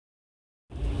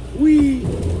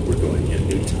We're going to get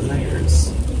new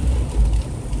tires.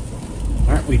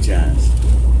 Aren't we, Jazz?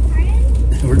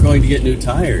 Pardon? We're going to get new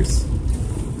tires.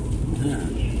 Yeah.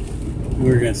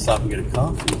 We're going to stop and get a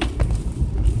coffee.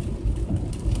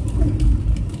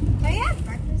 Have you had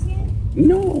breakfast yet?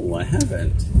 No, I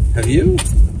haven't. Have you?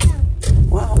 No.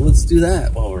 Wow, let's do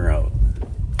that while we're out.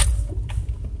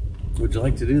 Would you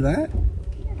like to do that?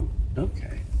 Yeah.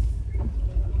 Okay.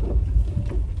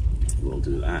 We'll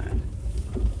do that.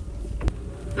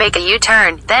 Make a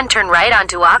U-turn, then turn right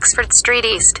onto Oxford Street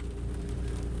East.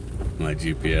 My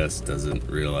GPS doesn't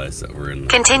realize that we're in the...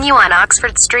 Continue on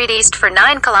Oxford Street East for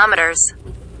 9 kilometers.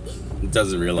 It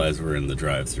doesn't realize we're in the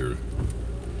drive-thru.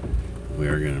 We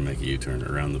are going to make a U-turn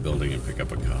around the building and pick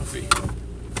up a coffee.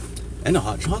 And a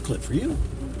hot chocolate for you.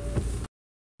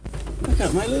 I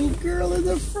got my little girl in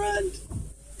the front.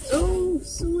 Oh,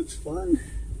 so much fun.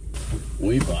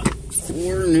 We bought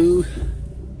 4 new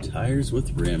tires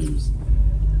with rims.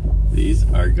 These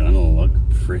are gonna look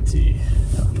pretty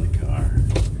on the car.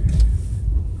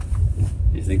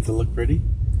 You think they'll look pretty?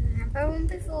 But won't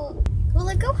be full. Will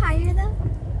it go higher though?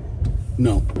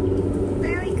 No.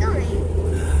 Where are we going?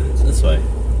 It's this way.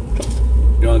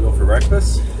 You wanna go for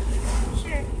breakfast?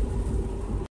 Sure.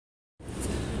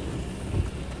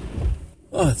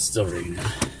 Oh, it's still raining.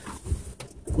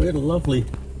 We had a lovely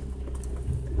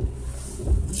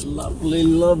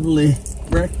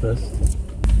breakfast.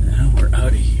 Now we're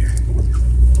out of here.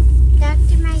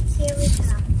 Dr. Mike, here we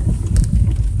come.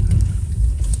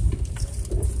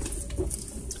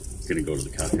 Gonna go to the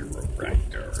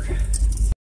chiropractor.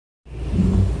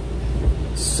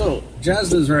 So,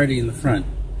 Jasmine's riding in the front.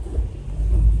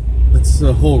 That's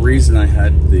the whole reason I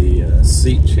had the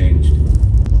seat changed.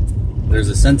 There's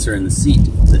a sensor in the seat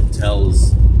that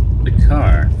tells the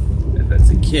car if it's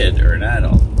a kid or an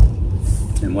adult.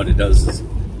 And what it does is,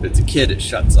 if it's a kid, it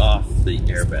shuts off the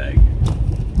airbag.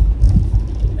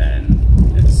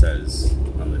 And it says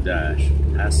on the dash,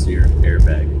 has your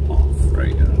airbag off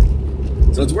right now.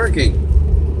 So it's working.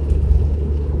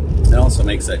 It also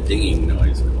makes that dinging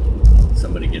noise when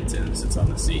somebody gets in and sits on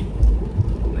the seat.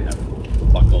 And they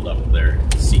haven't buckled up their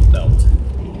seat belt. So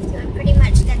it pretty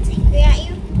much gets angry at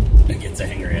you? It gets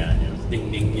angry at you.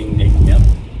 Ding, ding, ding, ding, yep.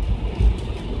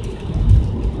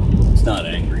 It's not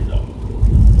angry though.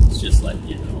 It's just letting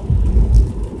you know.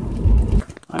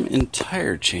 I'm in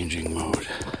tire changing mode.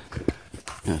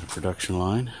 Got a production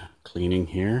line. Cleaning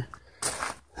here.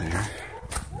 There.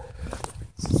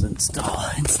 This is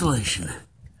installation.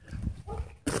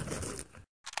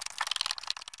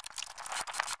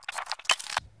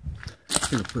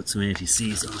 I'm gonna put some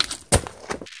anti-seize on.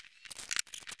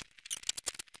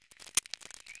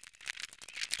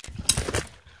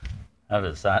 How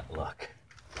does that look?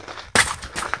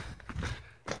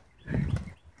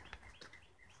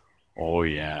 Oh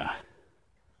yeah.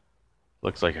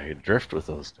 Looks like I could drift with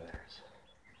those tires.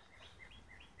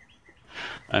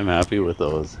 I'm happy with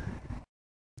those.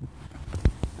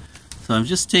 So I'm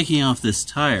just taking off this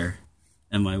tire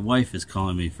and my wife is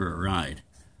calling me for a ride.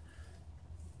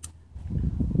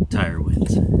 Tire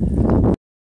wins.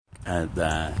 Add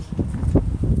that.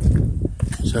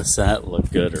 Does that look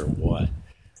good or what?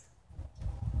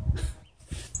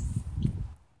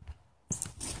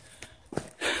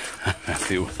 I'm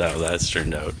happy with how that's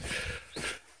turned out.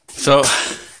 So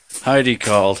Heidi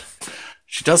called.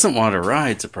 She doesn't want to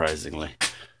ride, surprisingly.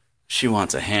 She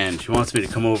wants a hand. She wants me to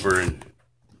come over and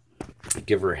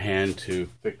give her a hand to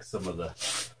fix some of the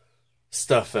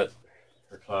stuff at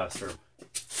her classroom.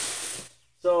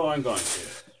 So I'm going to,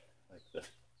 like the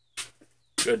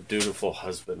good, dutiful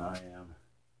husband I am.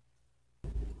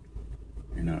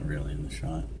 You're not really in the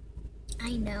shot.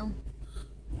 I know.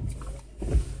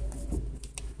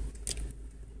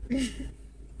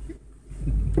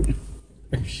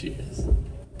 There she is.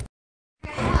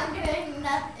 I'm doing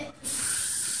nothing.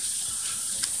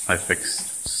 I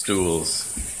fixed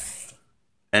stools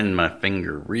and my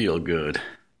finger real good.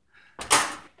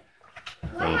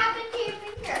 What happened to your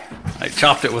finger? I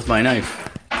chopped it with my knife.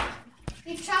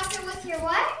 You chopped it with your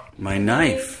what? My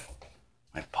knife.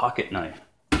 My pocket knife.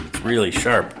 It's really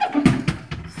sharp.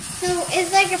 So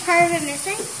is like a part of it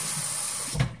missing?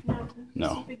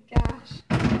 No. Big gash.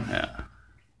 Yeah.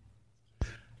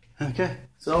 Okay.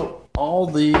 So all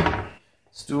the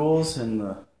stools and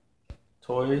the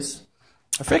toys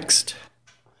are fixed.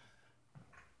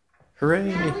 Hooray.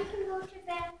 Now we can go to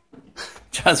bed.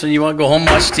 Jasmine, you want to go home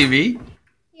and watch TV?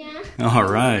 Yeah. All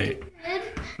right.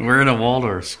 We're in a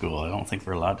Waldorf school. I don't think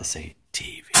we're allowed to say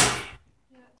TV.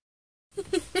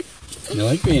 You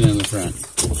like being in the front?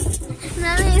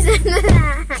 Mommy's in the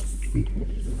back.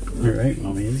 You're right,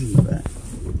 Mommy is in the back.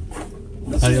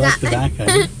 How do you like the back,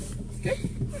 honey? Okay.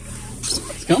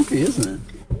 It's comfy, isn't it?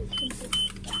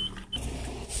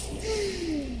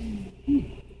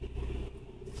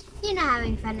 You're not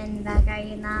having fun in the back, are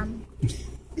you, Mom?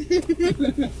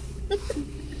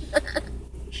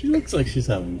 She looks like she's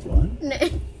having fun. No,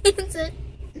 it's a...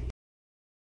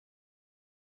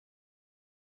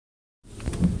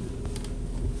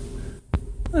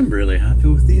 I'm really happy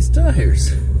with these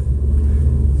tires.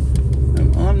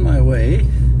 I'm on my way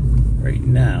right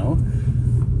now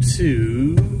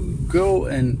to go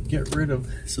and get rid of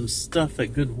some stuff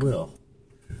at Goodwill.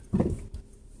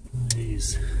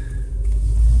 He's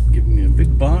giving me a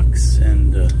big box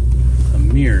and a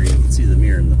mirror. You can see the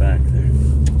mirror in the back there.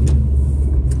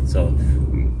 So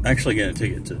I'm actually going to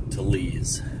take it to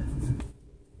Lee's.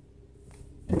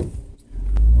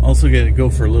 Also going to go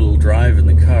for a little drive in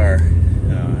the car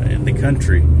in the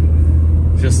country,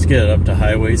 just to get it up to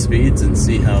highway speeds and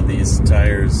see how these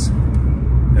tires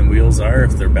and wheels are,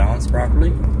 if they're balanced properly.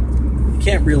 You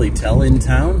can't really tell in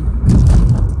town,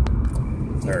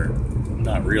 or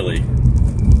not really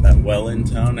that well in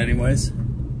town anyways,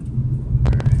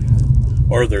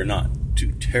 or they're not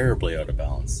too terribly out of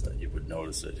balance that you would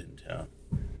notice it in town.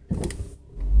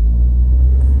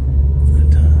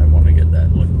 But, I want to get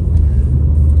that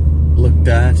looked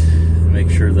at and make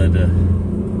sure that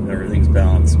everything's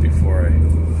balanced before I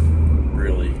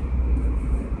really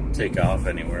take off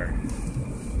anywhere.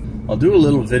 I'll do a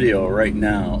little video right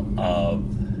now of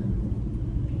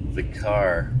the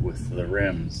car with the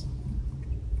rims,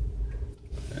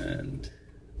 and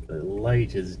the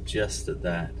light is just at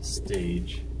that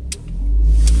stage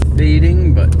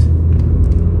fading, but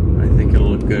I think it'll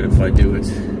look good if I do it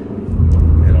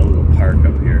in a little park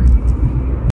up here.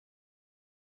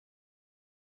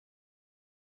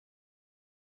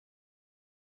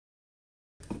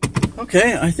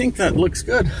 Okay, I think that looks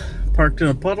good. Parked in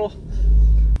a puddle.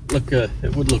 Look,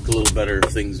 it would look a little better if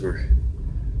things were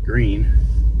green,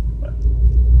 but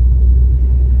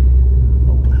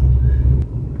oh well.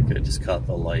 I think I just caught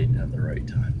the light at the right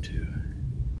time too.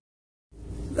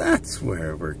 That's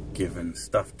where we're giving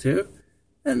stuff to,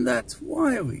 and that's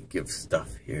why we give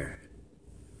stuff here.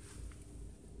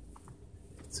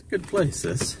 It's a good place,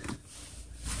 this.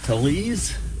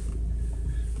 Lee's,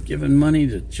 giving money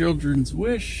to Children's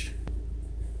Wish,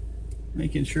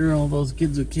 making sure all those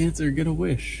kids with cancer get a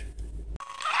wish.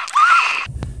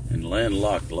 In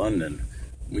landlocked London,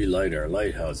 we light our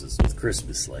lighthouses with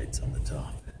Christmas lights on the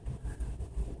top.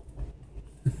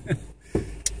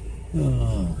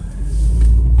 Oh,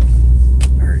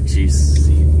 Archie's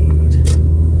seafood.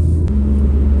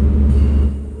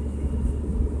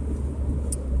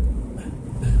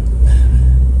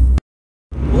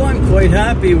 Well, I'm quite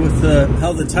happy with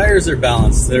how the tires are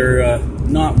balanced. They're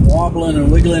not wobbling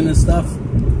and wiggling and stuff,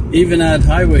 even at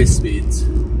highway speeds.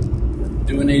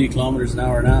 Doing 80 kilometers an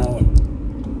hour now,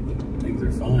 and things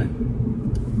are fine.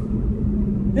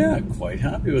 Yeah, quite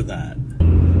happy with that.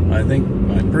 I think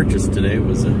my purchase today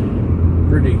was a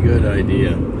pretty good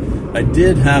idea. I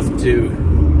did have to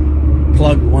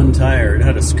plug one tire. It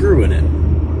had a screw in it.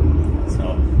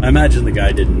 So I imagine the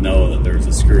guy didn't know that there was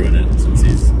a screw in it since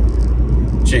he's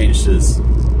changed to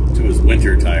his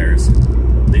winter tires.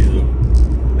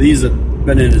 These have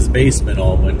been in his basement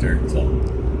all winter, so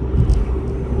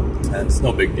that's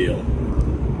no big deal.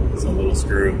 It's a little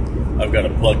screw. I've got a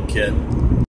plug kit.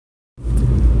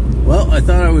 Well, I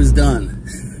thought I was done.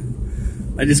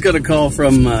 I just got a call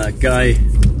from a guy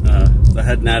that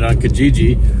had an ad on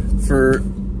Kijiji for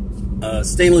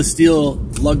stainless steel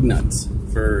lug nuts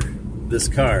for this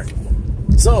car.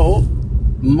 So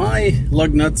my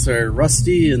lug nuts are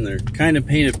rusty and they're kind of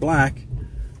painted black,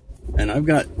 and I've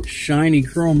got shiny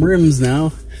chrome rims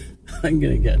now. I'm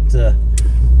gonna get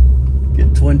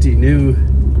 20 new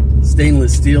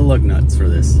stainless steel lug nuts for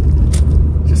this.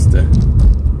 Just a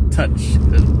touch,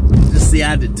 just the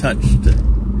added touch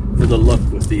for the look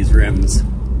with these rims.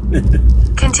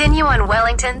 Continue on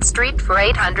Wellington Street for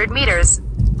 800 meters.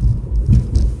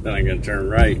 Then I'm gonna turn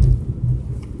right.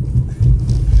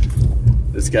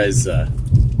 This guy's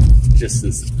just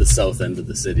in the south end of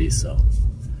the city, so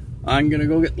I'm gonna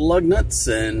go get the lug nuts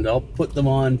and I'll put them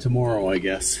on tomorrow, I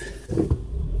guess.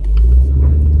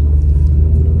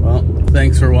 Well,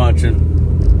 thanks for watching,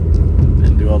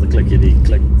 and do all the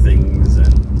clickety-click things,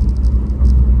 and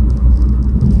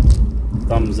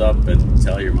thumbs up and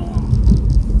tell your mom.